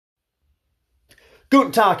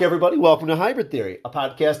Guten Tag, everybody. Welcome to Hybrid Theory, a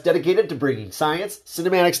podcast dedicated to bringing science,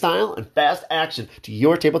 cinematic style, and fast action to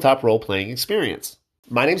your tabletop role-playing experience.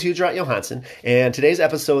 My name is Hugh Johansson, and today's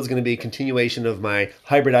episode is going to be a continuation of my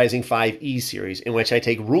Hybridizing 5e series, in which I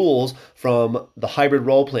take rules from the hybrid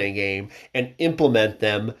role-playing game and implement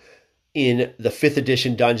them in the 5th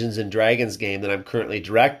edition Dungeons & Dragons game that I'm currently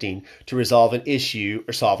directing to resolve an issue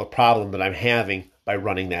or solve a problem that I'm having by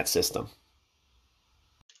running that system.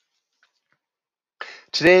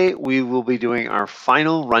 Today, we will be doing our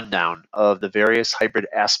final rundown of the various hybrid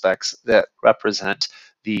aspects that represent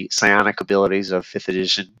the psionic abilities of 5th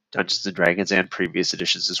edition Dungeons & Dragons and previous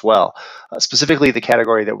editions as well. Specifically, the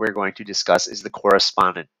category that we're going to discuss is the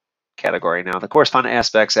correspondent category. Now, the correspondent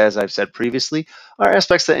aspects, as I've said previously, are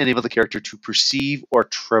aspects that enable the character to perceive or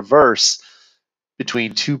traverse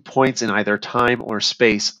between 2 points in either time or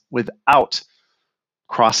space without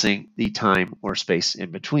crossing the time or space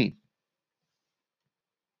in between.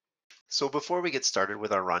 So before we get started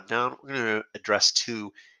with our rundown, we're going to address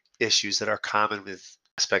two issues that are common with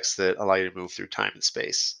aspects that allow you to move through time and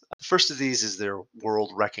space. The first of these is their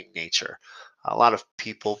world-wrecking nature. A lot of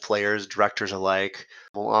people, players, directors alike,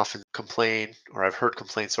 will often complain, or I've heard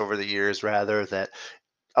complaints over the years rather, that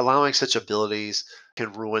allowing such abilities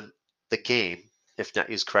can ruin the game if not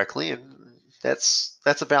used correctly, and that's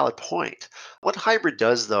a valid point. What hybrid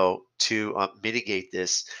does, though, to mitigate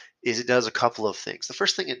this is it does a couple of things. The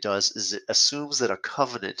first thing it does is it assumes that a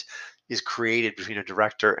covenant is created between a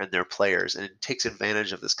director and their players, and it takes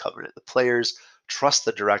advantage of this covenant. The players trust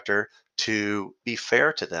the director to be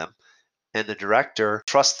fair to them, and the director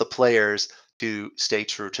trusts the players to stay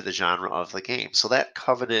true to the genre of the game. So that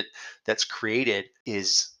covenant that's created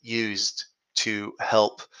is used to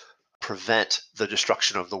help prevent the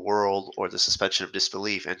destruction of the world or the suspension of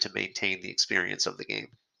disbelief and to maintain the experience of the game.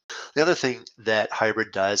 The other thing that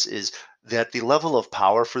hybrid does is that the level of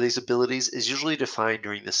power for these abilities is usually defined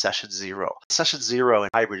during the session zero. Session zero in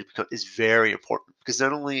hybrid is very important because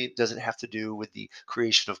not only does it have to do with the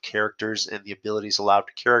creation of characters and the abilities allowed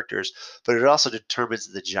to characters, but it also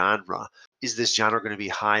determines the genre. Is this genre going to be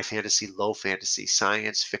high fantasy, low fantasy,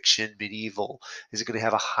 science fiction, medieval? Is it going to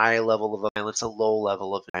have a high level of violence, a low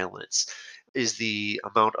level of violence? Is the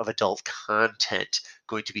amount of adult content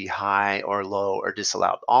going to be high or low or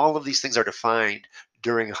disallowed? All of these things are defined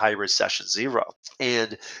during hybrid session zero.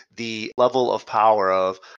 And the level of power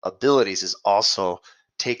of abilities is also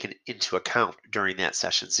taken into account during that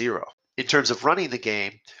session zero. In terms of running the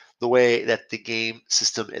game, the way that the game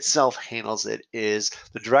system itself handles it is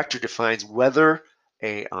the director defines whether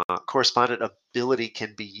a correspondent ability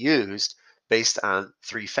can be used based on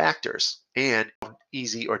 3 factors and how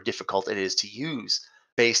easy or difficult it is to use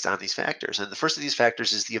based on these factors. And the first of these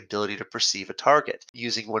factors is the ability to perceive a target.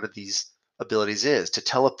 Using one of these abilities is to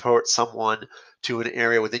teleport someone to an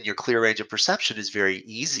area within your clear range of perception is very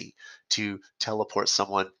easy. To teleport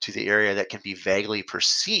someone to the area that can be vaguely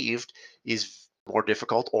perceived is more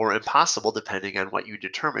difficult or impossible depending on what you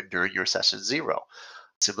determine during your session zero.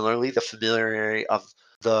 Similarly, the familiarity of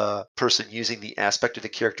the person using the aspect or the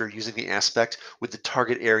character using the aspect with the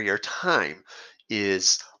target area or time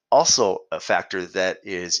is also a factor that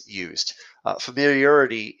is used.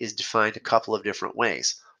 Familiarity is defined a couple of different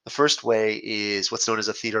ways. The first way is what's known as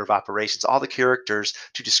a theater of operations. All the characters,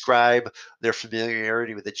 to describe their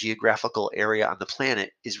familiarity with a geographical area on the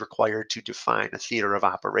planet, is required to define a theater of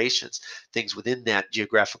operations. Things within that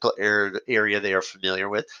geographical area they are familiar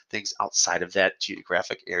with, things outside of that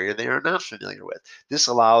geographic area they are not familiar with. This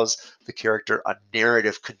allows the character a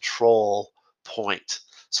narrative control point,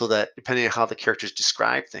 so that depending on how the characters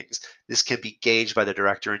describe things, this can be gauged by the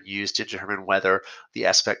director and used to determine whether the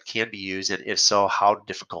aspect can be used, and if so, how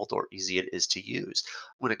difficult or easy it is to use.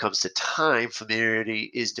 When it comes to time, familiarity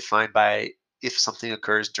is defined by if something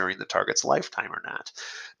occurs during the target's lifetime or not.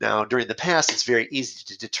 Now, during the past, it's very easy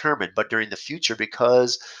to determine, but during the future,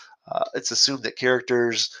 because it's assumed that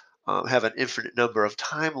characters have an infinite number of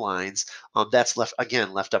timelines, that's left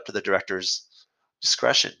up to the director's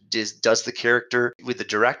discretion. Does the character with the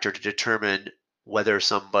director to determine whether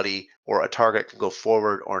somebody or a target can go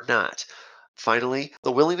forward or not. Finally,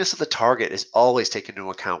 the willingness of the target is always taken into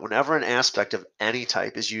account. Whenever an aspect of any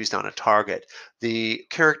type is used on a target, the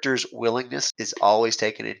character's willingness is always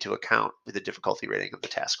taken into account with the difficulty rating of the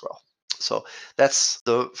task roll. So that's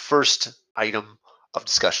the first item of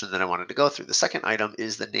discussion that I wanted to go through. The second item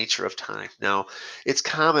is the nature of time. Now, it's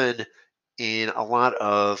common in a lot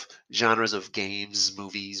of genres of games,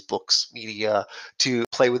 movies, books, media to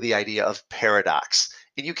play with the idea of paradox.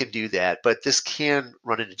 And you can do that, but this can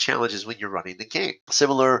run into challenges when you're running the game.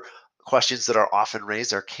 Similar Questions that are often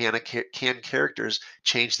raised are can characters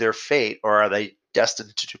change their fate, or are they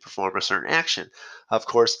destined to perform a certain action? Of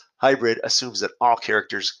course, hybrid assumes that all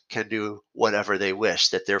characters can do whatever they wish,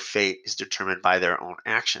 that their fate is determined by their own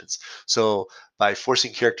actions. So, by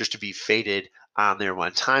forcing characters to be fated on their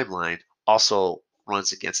one timeline, also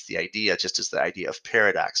runs against the idea, just as the idea of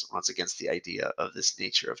paradox runs against the idea of this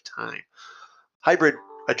nature of time. Hybrid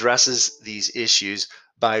addresses these issues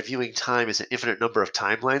by viewing time as an infinite number of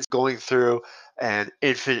timelines going through an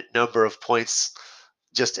infinite number of points,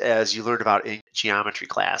 just as you learned about in geometry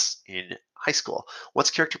class in high school. Once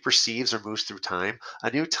a character perceives or moves through time,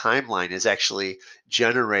 a new timeline is actually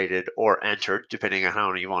generated or entered, depending on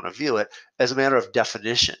how you want to view it, as a matter of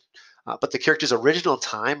definition. But the character's original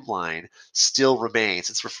timeline still remains.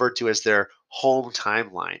 It's referred to as their home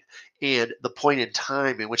timeline. And the point in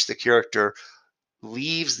time in which the character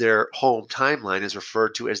leaves their home timeline is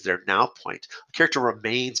referred to as their now point. A character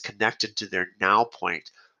remains connected to their now point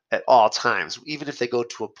at all times. Even if they go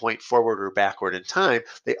to a point forward or backward in time,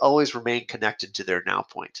 they always remain connected to their now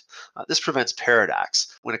point. This prevents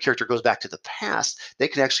paradox. When a character goes back to the past, they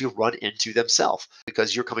can actually run into themselves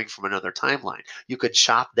because you're coming from another timeline. You could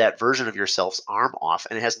chop that version of yourself's arm off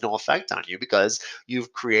and it has no effect on you because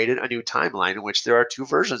you've created a new timeline in which there are two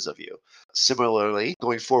versions of you. Similarly,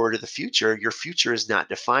 going forward to the future, your future is not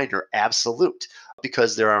defined or absolute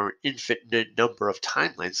because there are an infinite number of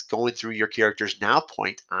timelines going through your character's now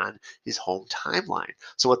point on his home timeline.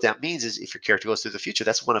 So what that means is if your character goes through the future,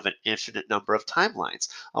 that's one of an infinite number of timelines.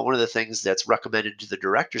 One of the things that's recommended to the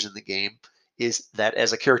directors in the game is that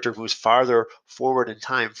as a character moves farther forward in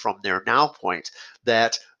time from their now point,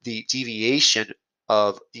 that the deviation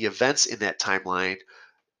of the events in that timeline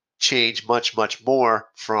change much, much more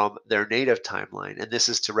from their native timeline. And this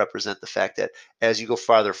is to represent the fact that as you go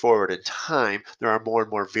farther forward in time, there are more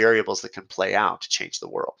and more variables that can play out to change the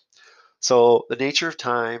world. So, the nature of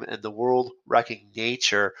time and the world wrecking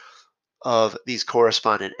nature of these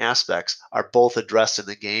correspondent aspects are both addressed in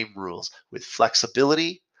the game rules with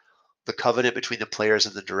flexibility, the covenant between the players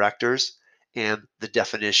and the directors, and the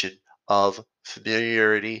definition of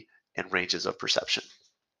familiarity and ranges of perception.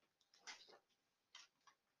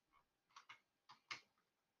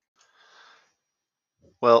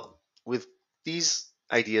 Well, with these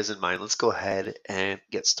ideas in mind, let's go ahead and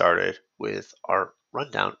get started with our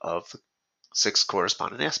rundown of the 6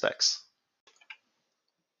 correspondent aspects.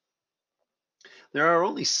 There are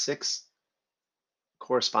only 6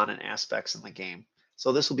 correspondent aspects in the game,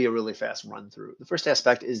 so this will be a really fast run through. The first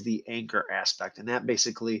aspect is the anchor aspect, and that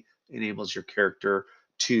basically enables your character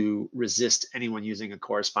to resist anyone using a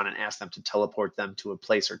correspondent, ask them to teleport them to a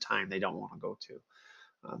place or time they don't want to go to.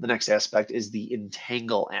 The next aspect is the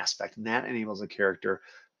entangle aspect, and that enables a character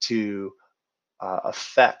to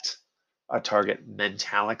affect a target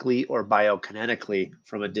mentalically or biokinetically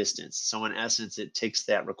from a distance. So, in essence, it takes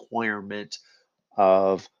that requirement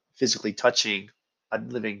of physically touching a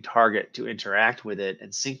living target to interact with it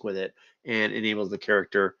and sync with it and enables the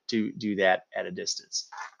character to do that at a distance.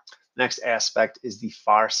 Next aspect is the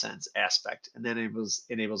far sense aspect, and that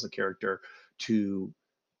enables a character to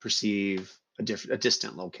perceive a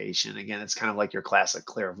distant location. Again, it's kind of like your classic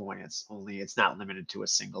clairvoyance, only it's not limited to a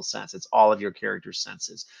single sense. It's all of your character's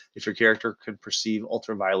senses. If your character can perceive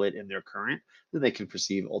ultraviolet in their current, then they can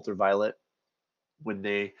perceive ultraviolet when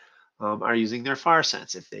they are using their far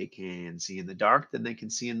sense. If they can see in the dark, then they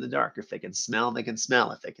can see in the dark. If they can smell, they can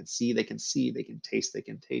smell. If they can see, they can see. They can taste, they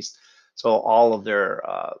can taste. So all of their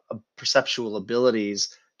perceptual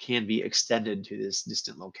abilities can be extended to this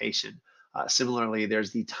distant location. Similarly,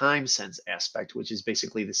 there's the time sense aspect, which is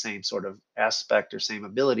basically the same sort of aspect or same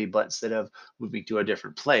ability, but instead of moving to a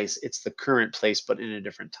different place, it's the current place, but in a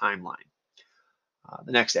different timeline.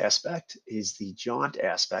 The next aspect is the jaunt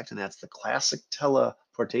aspect, and that's the classic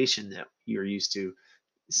teleportation that you're used to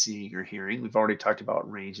seeing or hearing. We've already talked about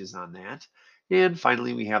ranges on that. And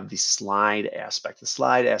finally, we have the slide aspect. The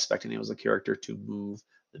slide aspect enables a character to move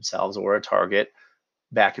themselves or a target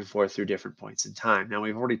back and forth through different points in time. Now,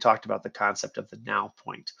 we've already talked about the concept of the now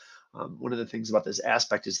point. One of the things about this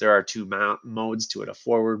aspect is there are two modes to it, a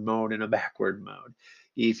forward mode and a backward mode.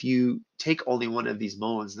 If you take only one of these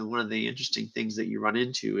modes, then one of the interesting things that you run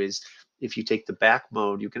into is if you take the back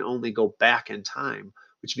mode, you can only go back in time,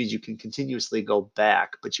 which means you can continuously go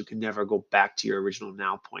back, but you can never go back to your original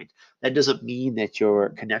now point. That doesn't mean that your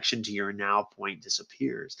connection to your now point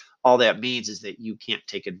disappears. All that means is that you can't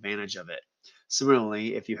take advantage of it.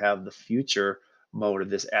 Similarly, if you have the future mode of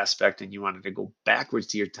this aspect and you wanted to go backwards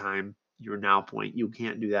to your time, your now point, you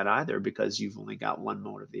can't do that either because you've only got one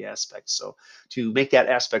mode of the aspect. So to make that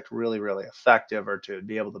aspect really, really effective, or to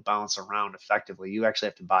be able to bounce around effectively, you actually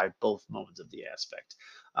have to buy both modes of the aspect.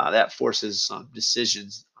 That forces some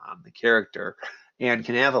decisions on the character and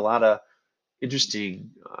can have a lot of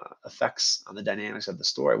interesting effects on the dynamics of the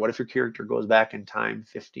story. What if your character goes back in time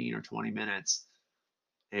 15 or 20 minutes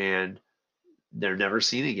and they're never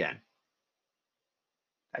seen again?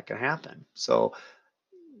 That can happen. So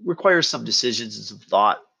requires some decisions and some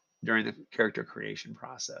thought during the character creation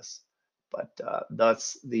process. But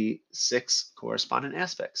that's the 6 correspondent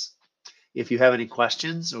aspects. If you have any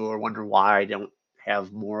questions or wonder why I don't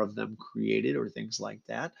have more of them created or things like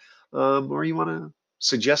that, or you want to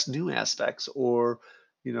suggest new aspects, or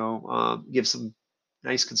give some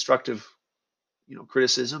nice constructive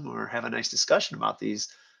criticism, or have a nice discussion about these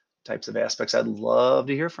types of aspects, I'd love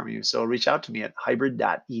to hear from you. So reach out to me at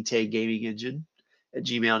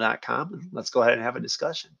hybrid.etagamingengine@gmail.com, and let's go ahead and have a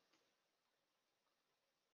discussion.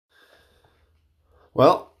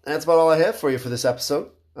 Well, that's about all I have for you for this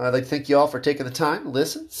episode. I'd like to thank you all for taking the time to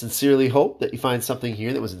listen. Sincerely hope that you find something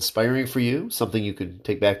here that was inspiring for you, something you can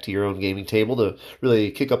take back to your own gaming table to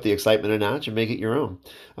really kick up the excitement a notch and make it your own.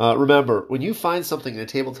 Remember, when you find something in a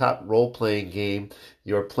tabletop role-playing game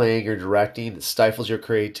you're playing or directing that stifles your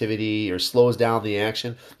creativity or slows down the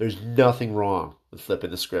action, there's nothing wrong with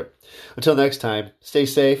flipping the script. Until next time, stay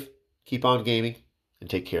safe, keep on gaming, and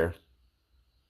take care.